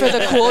credit for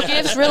the cool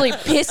gifts really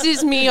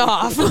pisses me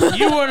off.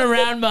 You weren't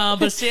around, Mom,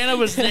 but Santa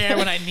was there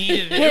when I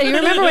needed it. Yeah, you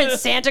remember when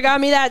Santa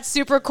got me that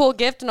super cool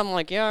gift? And I'm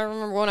like, yeah, I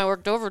remember when I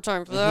worked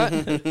overtime for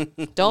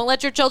that. Don't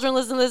let your children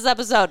listen to this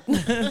episode.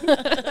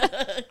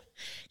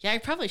 Yeah, I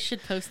probably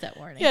should post that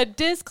warning. Yeah,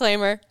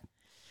 disclaimer.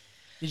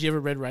 Did you ever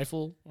red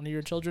rifle one of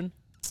your children?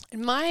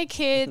 My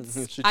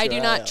kids, Should I try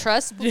do not out.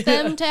 trust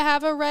them to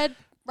have a red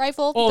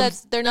rifle. Oh,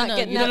 They're not no,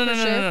 getting you- that No, for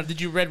sure. no.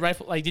 Did you red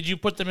rifle? Like, did you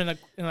put them in a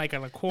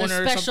on a corner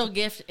The or special something?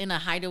 gift in a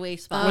hideaway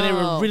spot. When they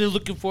Oh. were really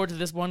looking forward to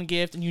this one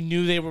gift, and you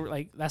knew they were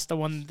like, that's the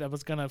one that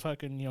was gonna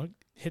fucking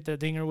hit the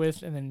dinger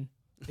with, and then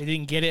they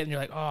didn't get it, and you're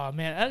like, oh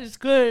man, that is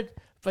good,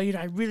 but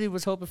I really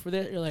was hoping for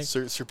this. You're like,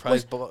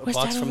 Surprise what's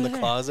box that from over the there?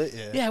 closet.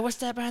 Yeah. yeah, what's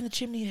that behind the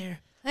chimney there?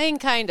 I mean,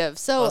 kind of.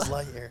 So Buzz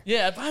Lightyear.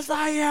 Yeah, Buzz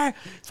Lightyear,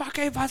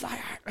 fucking Buzz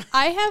Lightyear.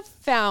 I have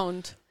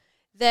found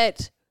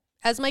that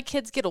as my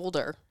kids get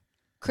older,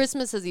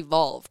 Christmas has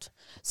evolved.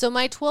 So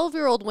my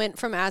 12-year-old went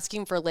from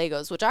asking for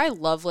Legos, which I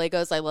love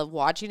Legos. I love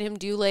watching him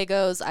do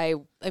Legos.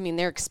 I mean,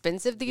 they're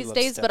expensive these loves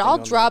days, but stepping I'll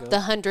on drop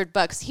Legos? the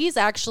 $100. He's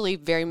actually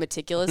very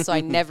meticulous, so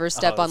I never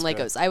step on that's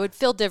Legos. good. I would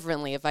feel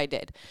differently if I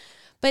did.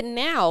 But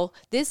now,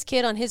 this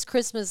kid on his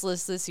Christmas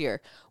list this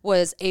year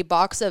was a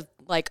box of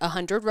like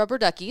 100 rubber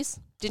duckies.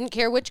 Didn't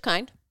care which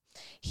kind.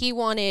 He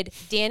wanted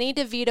Danny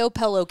DeVito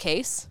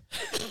pillowcase.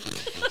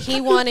 He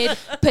wanted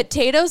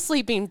potato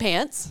sleeping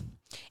pants.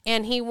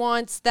 And he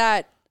wants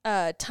that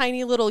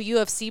tiny little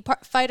UFC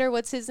fighter.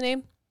 What's his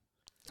name?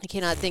 I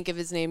cannot think of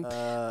his name.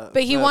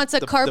 But he wants a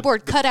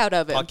cardboard cutout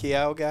of him.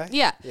 Pacquiao guy.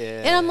 Yeah.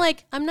 Yeah. And I'm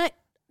like,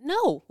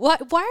 no. Why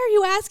are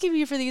you asking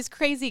me for these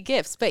crazy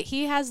gifts? But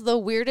he has the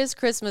weirdest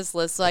Christmas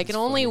list, so I can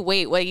only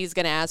wait what he's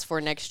going to ask for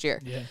next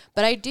year. Yeah.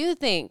 But I do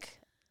think,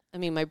 I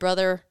mean, my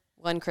brother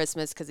one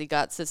Christmas because he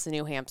got Sis a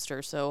new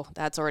hamster, so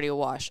that's already a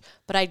wash.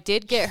 But I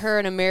did get her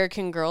an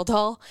American Girl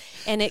doll,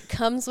 and it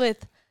comes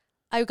with,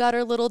 I got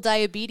her little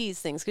diabetes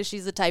things because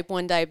she's a type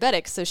 1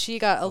 diabetic. So she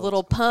got a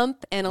little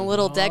pump and a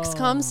little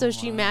Dexcom, so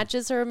she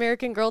matches her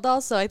American Girl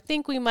doll. So I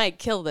think we might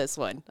kill this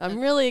one. I'm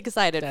really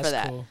excited That's for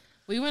that. cool.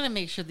 We want to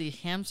make sure the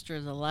hamster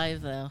is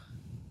alive, though.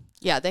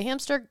 Yeah, the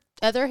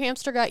other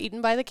hamster got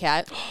eaten by the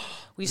cat.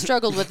 We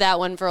struggled with that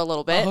one for a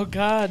little bit. Oh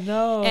God,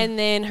 no! And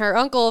then her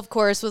uncle, of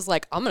course, was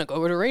like, I'm going to go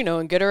over to Reno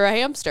and get her a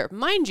hamster.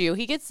 Mind you,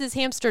 he gets this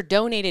hamster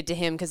donated to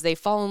him because they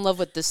fall in love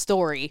with the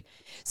story.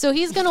 So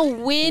he's going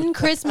to win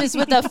Christmas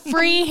with a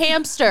free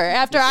hamster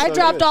after I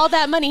dropped all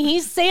that money.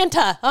 He's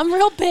Santa. I'm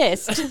real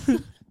pissed.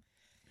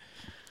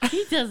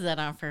 He does that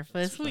on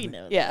purpose. We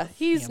know. Yeah,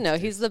 he's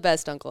the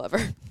best uncle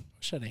ever.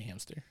 Shut a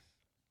hamster.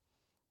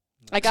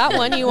 I got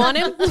one. You want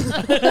him?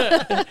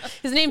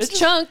 His name's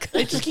Chunk.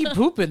 They just keep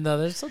pooping though.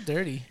 They're so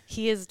dirty.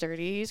 He is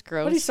dirty. He's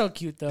gross. But he's so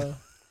cute though.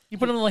 You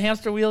put him in a little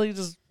hamster wheel, he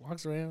just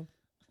walks around.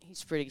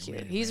 He's pretty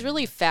cute. He's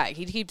really fat.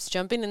 He keeps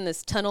jumping in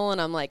this tunnel, and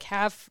I'm like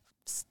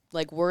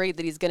worried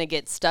that he's gonna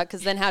get stuck.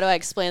 Because then, how do I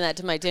explain that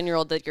to my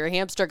 10-year-old that your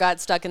hamster got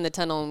stuck in the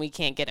tunnel and we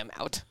can't get him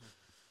out?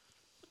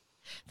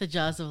 The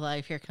jaws of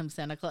life. Here comes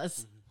Santa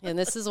Claus. And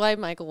this is why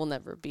Michael will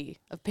never be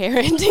a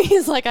parent.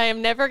 He's like, I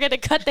am never gonna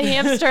cut the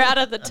hamster out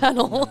of the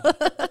tunnel.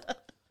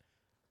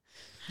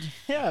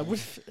 Yeah,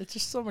 it's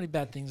just so many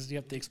bad things you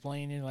have to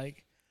explain. You're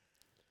like,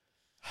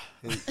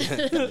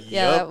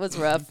 Yeah, that was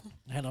rough.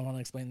 I don't want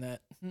to explain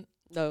that.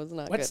 That was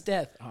not What's good.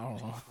 death? I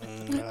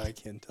don't know. I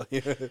can't tell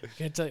you.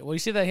 Can't tell you. Well, you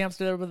see that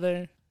hamster over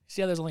there? You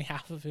see how there's only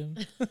half of him?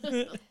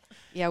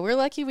 Yeah, we're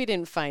lucky we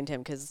didn't find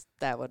him because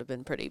that would have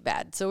been pretty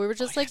bad. So we were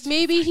just like,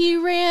 maybe he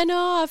ran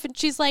off. And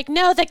she's like,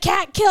 no, the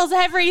cat kills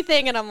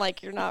everything. And I'm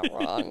like, you're not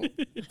wrong.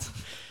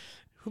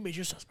 Who made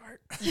you so smart?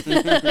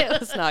 It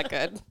was not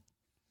good.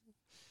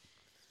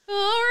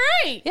 All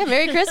right. Yeah,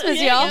 Merry Christmas,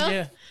 There you y'all. go.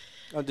 Yeah.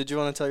 Oh, did you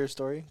want to tell your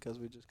story? Because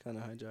we just kind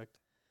of hijacked.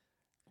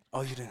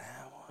 Oh, you didn't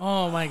have one.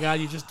 Oh my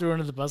God, you just threw her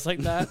under the bus like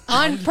that.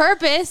 On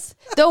purpose,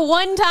 the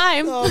one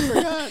time. Oh, I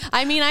forgot.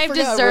 I mean, I've Forgot.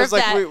 It was deserved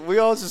like that. we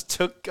all just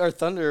took our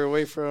thunder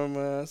away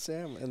from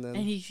Sam, and then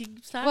And he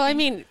keeps talking. Well, I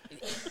mean,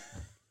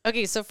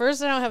 okay, so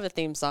first I don't have a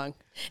theme song.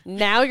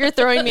 Now you're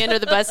throwing me under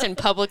the bus and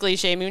publicly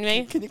shaming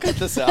me. can you cut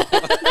this out?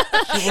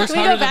 She works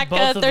Can we harder go back than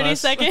both of 30 us.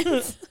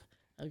 seconds?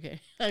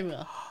 Okay, I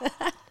will.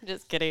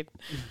 Just kidding.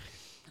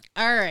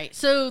 All right.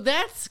 So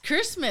that's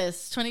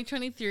Christmas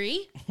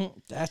 2023.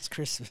 That's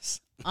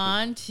Christmas.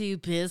 On to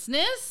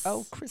business.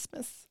 Oh,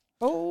 Christmas.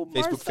 Oh,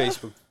 Martha.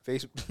 Facebook.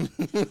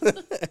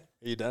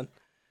 Are you done?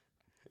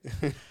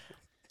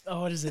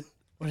 Oh, what is it?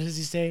 What does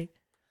he say?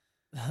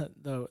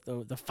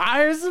 The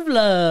fires of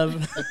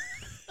love.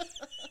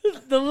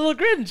 The little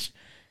Grinch.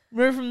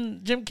 Remember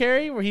from Jim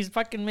Carrey where he's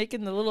fucking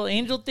making the little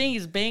angel thing?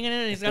 He's banging it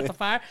and he's got the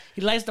fire.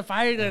 He lights the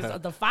fire. He goes,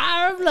 the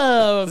fire of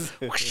love.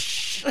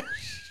 Whoosh.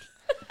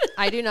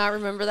 I do not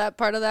remember that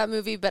part of that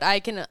movie, but I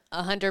can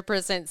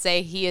 100%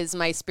 say he is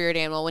my spirit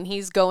animal. When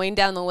he's going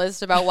down the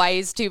list about why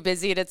he's too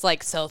busy, and it's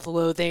like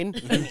self-loathing.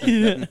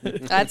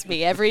 That's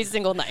me every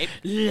single night.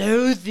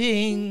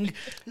 Loathing.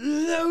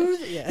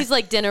 Yeah. He's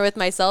like, dinner with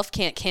myself,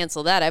 can't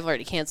cancel that. I've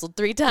already canceled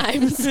 3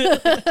 times.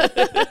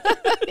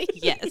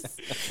 Yes.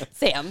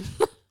 Sam.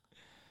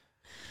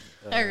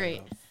 All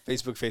right.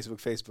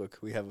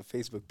 Facebook. We have a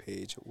Facebook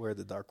page where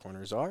the Dark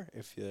Corners are.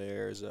 If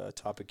there's a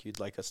topic you'd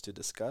like us to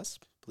discuss,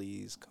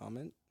 please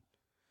comment,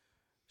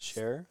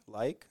 share,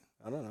 like.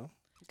 I don't know.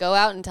 Go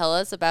out and tell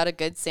us about a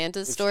good Santa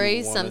you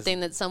story, wanna- something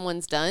that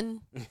someone's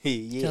done.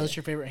 Yeah. Tell us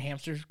your favorite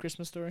hamster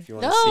Christmas story. If you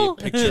want to No.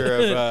 see a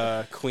picture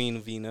of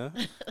Queen Vina,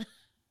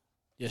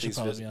 Yeah, she'll please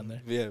probably visit, be on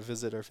there. Yeah,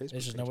 visit our Facebook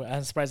There's just page. no way.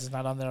 I'm surprised it's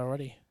not on there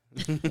already.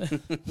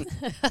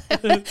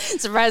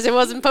 Surprised it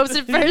wasn't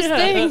posted first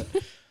thing.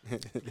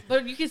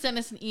 But you can send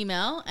us an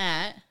email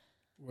at.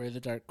 Where the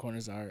dark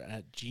corners are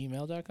at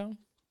gmail.com.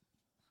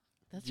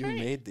 That's You right.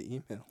 made the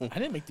email. I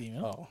didn't make the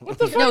email. Oh.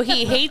 No,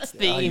 he hates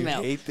the Oh, you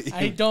email. hate the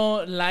I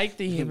don't like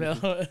the email.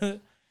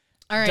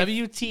 All right.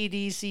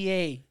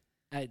 WTDCA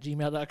at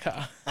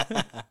gmail.com.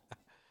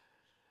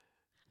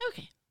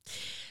 Okay.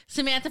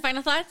 Samantha,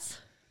 final thoughts?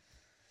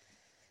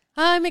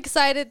 I'm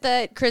excited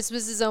that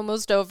Christmas is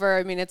almost over.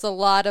 I mean, it's a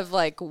lot of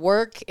like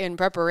work and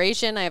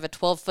preparation. I have a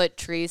 12-foot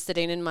tree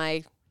sitting in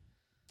my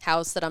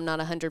house that I'm not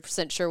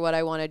 100% sure what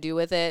I want to do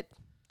with it.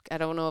 I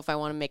don't know if I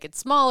want to make it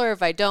smaller,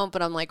 if I don't,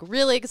 but I'm like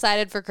really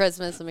excited for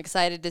Christmas. I'm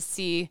excited to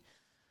see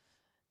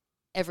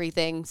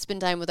everything,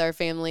 spend time with our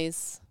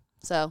families.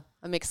 So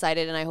I'm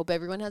excited, and I hope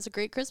everyone has a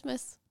great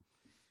Christmas.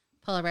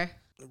 Polar Bear.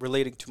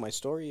 Relating to my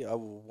story, I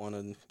want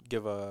to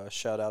give a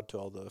shout out to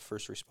all the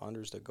first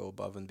responders that go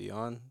above and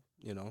beyond,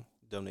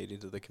 donating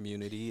to the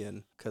community.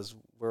 And because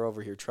we're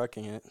over here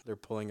trucking it, they're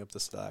pulling up the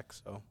slack.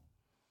 So,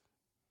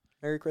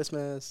 Merry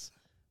Christmas.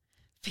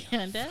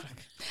 Panda.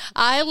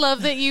 I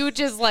love that you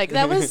just like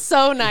that was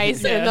so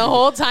nice, and the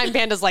whole time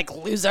Panda's like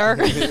loser.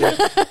 Well,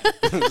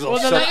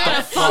 then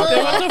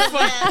what the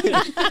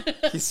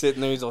fuck? He's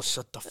sitting there. He's all,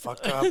 shut the fuck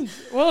up.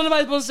 What am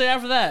I supposed to say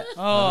after that?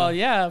 Oh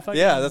yeah, fucking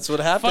Yeah, that's what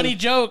happened. funny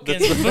joke. And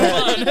move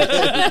on.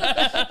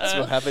 That's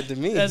what happened to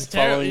me. That's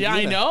terrible. following Yeah, I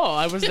Gina. know.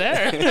 I was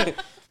there.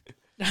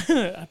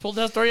 I pulled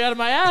that story out of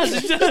my ass.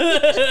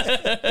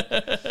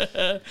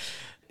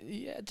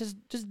 Yeah, just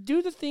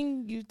do the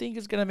thing you think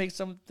is gonna make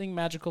something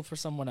magical for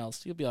someone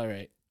else. You'll be all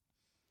right.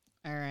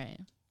 All right.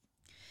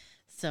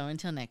 So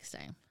until next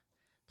time,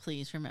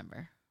 please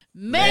remember.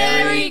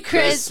 Merry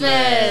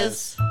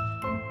Christmas!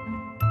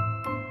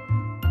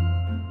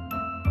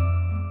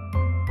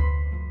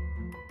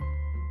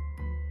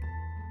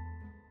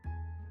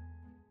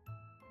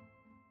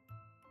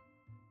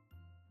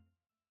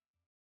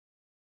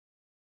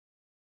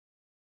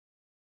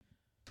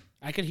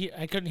 I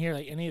couldn't hear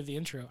like any of the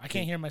intro. I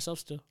can't hear myself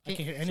still. I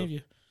can't hear any of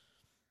you.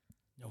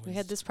 No, We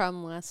had this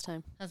problem last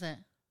time. How's that?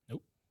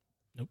 Nope.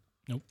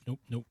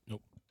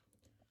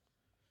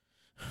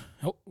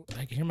 Oh,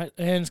 I can hear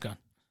and it's gone.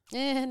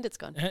 And it's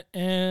gone.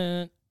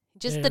 And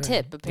Just there the it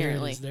tip, is.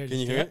 apparently. There it is. Can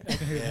you hear it? I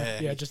can hear it. Yeah.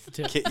 Yeah, just the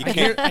tip. You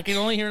can't. I can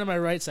only hear it on my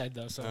right side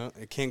though. So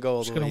It can't go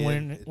all Just the way gonna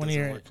in. one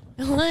doesn't ear work.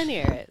 it. One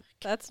ear it.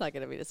 That's not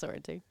going to be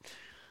disorienting.